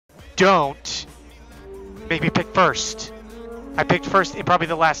don't make me pick first. I picked first in probably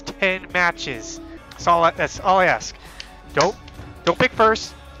the last 10 matches. That's all I ask. Don't pick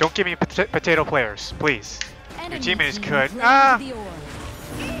first. Don't give me potato players, please. Your teammate is good. Yeah,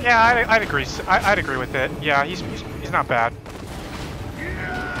 I'd agree. I'd agree with it. Yeah, he's not bad.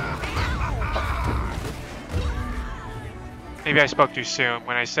 Maybe I spoke too soon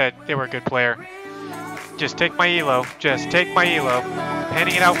when I said they were a good player. Just take my elo. Just take my elo.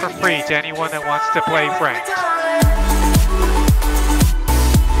 Handing it out for free to anyone that wants to play ranked.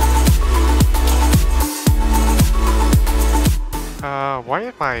 Why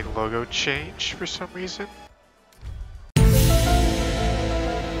did my logo change for some reason?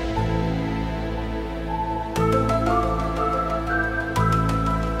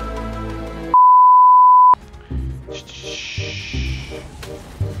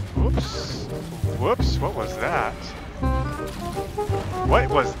 Whoops. Whoops, what was that? What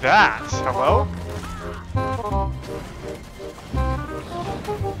was that? Hello?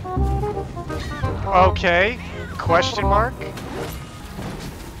 Okay. Question mark?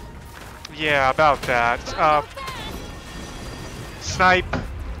 Yeah, about that. Snipe.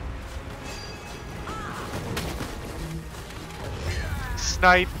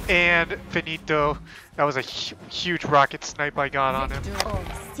 Snipe and finito. That was a huge rocket snipe I got on him.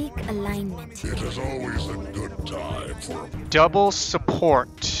 Seek alignment. It is always a good time for Double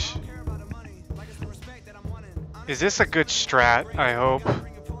support. Is this a good strat? I hope.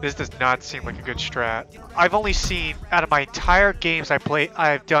 This does not seem like a good strat. I've only seen, out of my entire games I've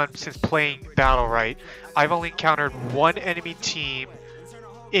done since playing battlerite, I've only encountered one enemy team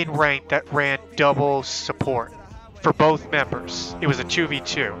in rank that ran double support for both members. It was a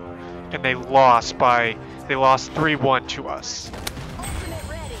 2v2, and they lost 3-1 to us.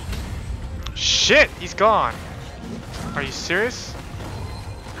 Shit, he's gone. Are you serious?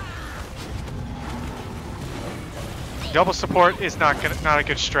 Double support is not a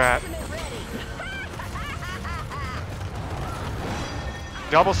good strat.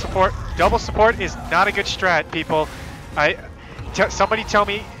 Double support is not a good strat, people. Somebody tell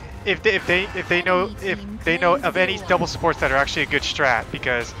me if they know of any double supports that are actually a good strat,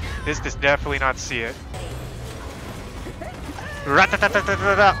 because this does definitely not see it.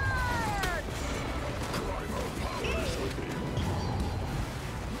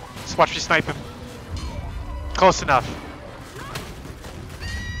 Just watch me snipe him. Close enough.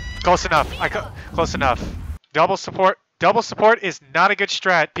 Close enough. Close enough. Double support is not a good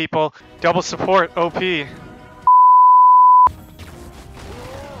strat, people. Double support, OP.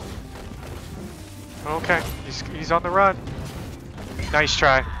 Okay, he's on the run. Nice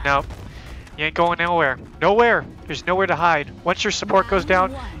try. No, you ain't going nowhere. Nowhere. There's nowhere to hide. Once your support goes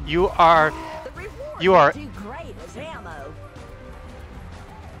down, you are DONE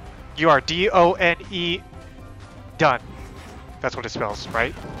done. That's what it spells,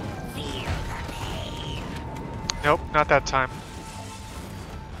 right? Nope, not that time.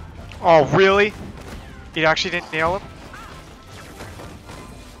 Oh, really? He actually didn't nail him?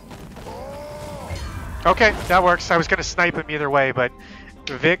 Okay, that works. I was gonna snipe him either way, but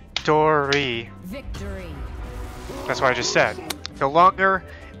victory. Victory. That's what I just said. No longer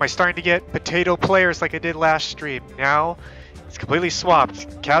am I starting to get potato players like I did last stream. Now it's completely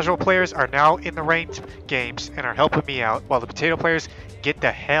swapped. Casual players are now in the ranked games and are helping me out, while the potato players get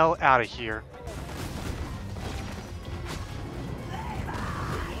the hell out of here.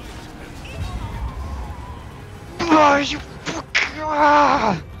 Oh, you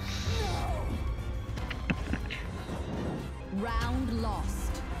Round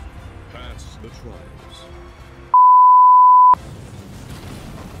lost. pass the trials.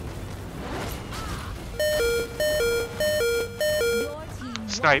 Your team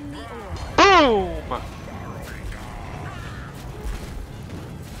Snipe. won the order. Boom!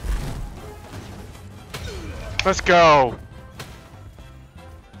 Let's go.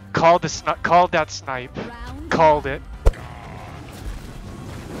 Called that snipe. Called it.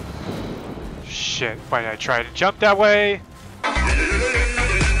 Shit, why did I try to jump that way?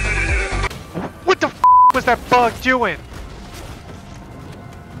 What the f was that bug doing?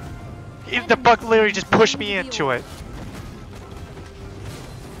 The bug literally just pushed me into it.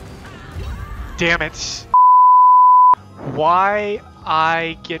 Damn it. Why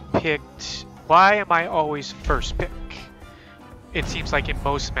I get picked? Why am I always first pick? It seems like in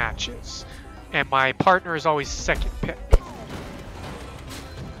most matches. And my partner is always second pick.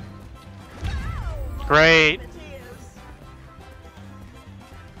 Great.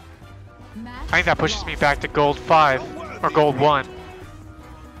 I think that pushes me back to gold 5 or gold 1.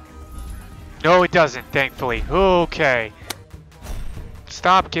 No, it doesn't, thankfully. Okay.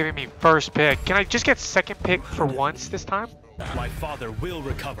 Stop giving me first pick. Can I just get second pick for once this time? My father will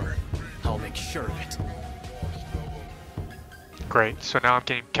recover. I'll make sure of it. Great. So now I'm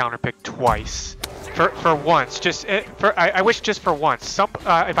getting counterpicked twice. For once, just I wish just for once. If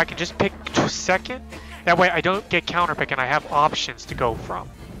I can just pick second, that way I don't get counterpick and I have options to go from.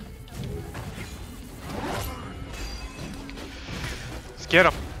 Let's get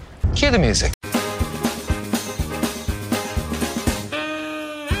him. Cue the music.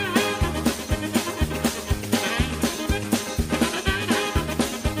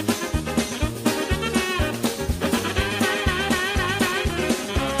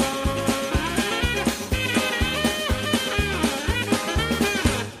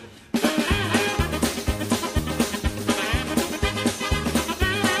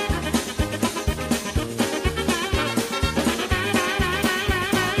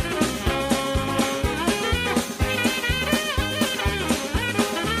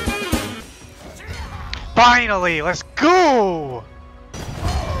 Finally, let's go!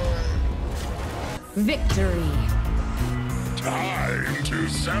 Victory. Time to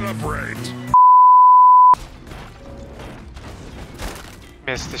celebrate.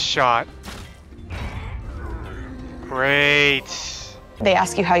 Missed the shot. Great. They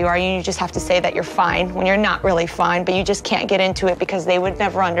ask you how you are, and you just have to say that you're fine when you're not really fine, but you just can't get into it because they would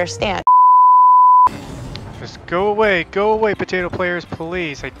never understand. Just go away, potato players,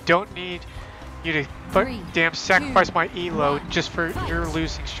 please. I don't need you to damn sacrifice my elo just for your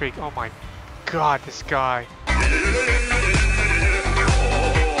losing streak. Oh my god, this guy.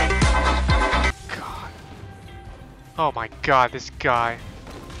 God. Oh my god, this guy.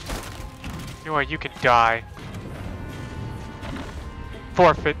 You know what, you can die.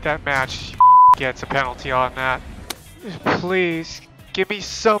 Forfeit that match. Gets a penalty on that. Please, give me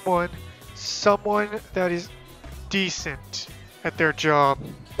someone that is decent at their job.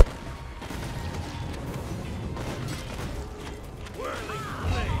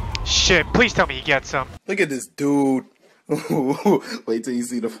 Shit, please tell me he gets some. Look at this dude. Wait till you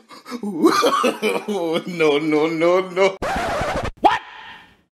see the... No, no, no, no. What?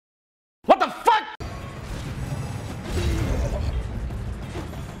 What the fuck?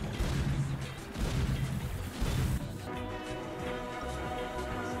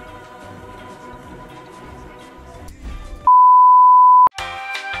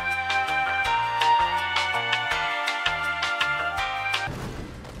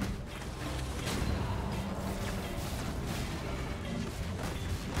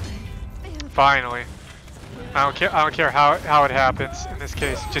 Finally. I don't care how it happens in this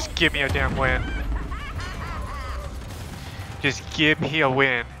case. Just give me a damn win. Just give me a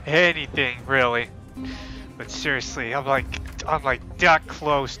win. Anything, really. But seriously, I'm like that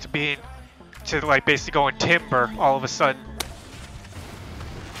close to like basically going timber all of a sudden.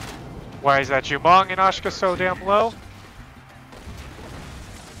 Why is that Jumong and Ashka so damn low?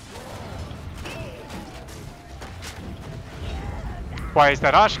 Why is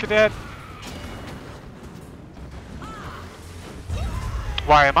that Ashka dead?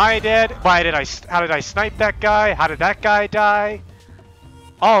 Why am I dead? How did I snipe that guy? How did that guy die?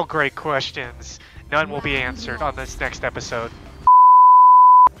 All great questions. None will be answered on this next episode.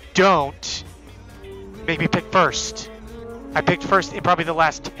 Don't make me pick first. I picked first in probably the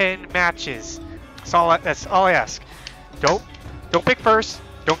last 10 matches. That's all I ask. Don't pick first.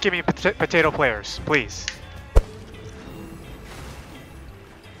 Don't give me potato players, please.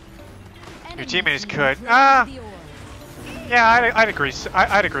 Your teammate is good. Yeah, I'd agree.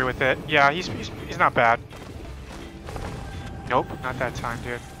 I'd agree with it. Yeah, he's not bad. Nope, not that time,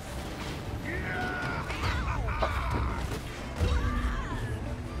 dude.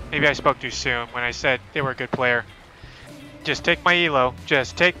 Maybe I spoke too soon when I said they were a good player. Just take my elo.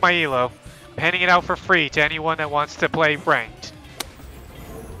 Just take my elo. I'm handing it out for free to anyone that wants to play ranked.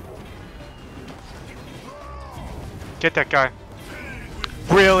 Get that guy.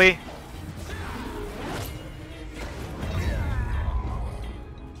 Really?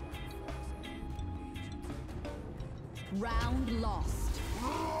 Round lost.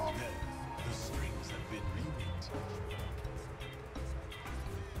 The strings have been rebuilt.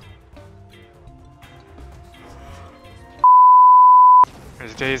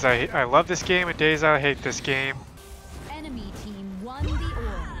 There's days I love this game and days I hate this game. Enemy team won the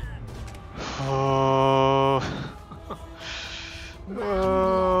orb. Oh.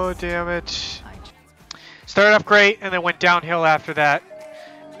 Oh, damn it. Started off great and then went downhill after that.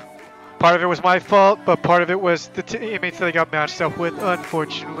 Part of it was my fault, but part of it was the teammates that I got matched up with,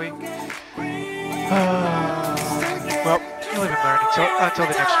 unfortunately. Well, you'll live and learn until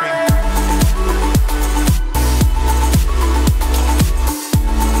the next stream.